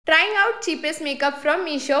about cheapest makeup from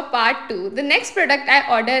Meesho part 2. The next product I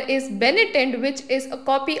order is Benetint, which is a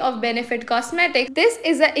copy of Benefit Cosmetics. This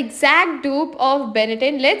is an exact dupe of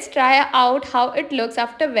Benetint. Let's try out how it looks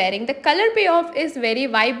after wearing. The color payoff is very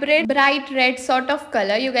vibrant, bright red sort of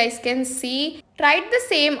color. You guys can see. Tried the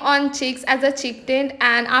same on cheeks as a cheek tint,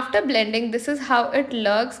 and after blending, this is how it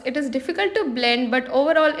looks. It is difficult to blend, but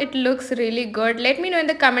overall it looks really good. Let me know in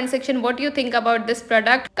the comment section what you think about this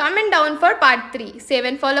product. Comment down for part 3. Save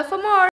and follow for more.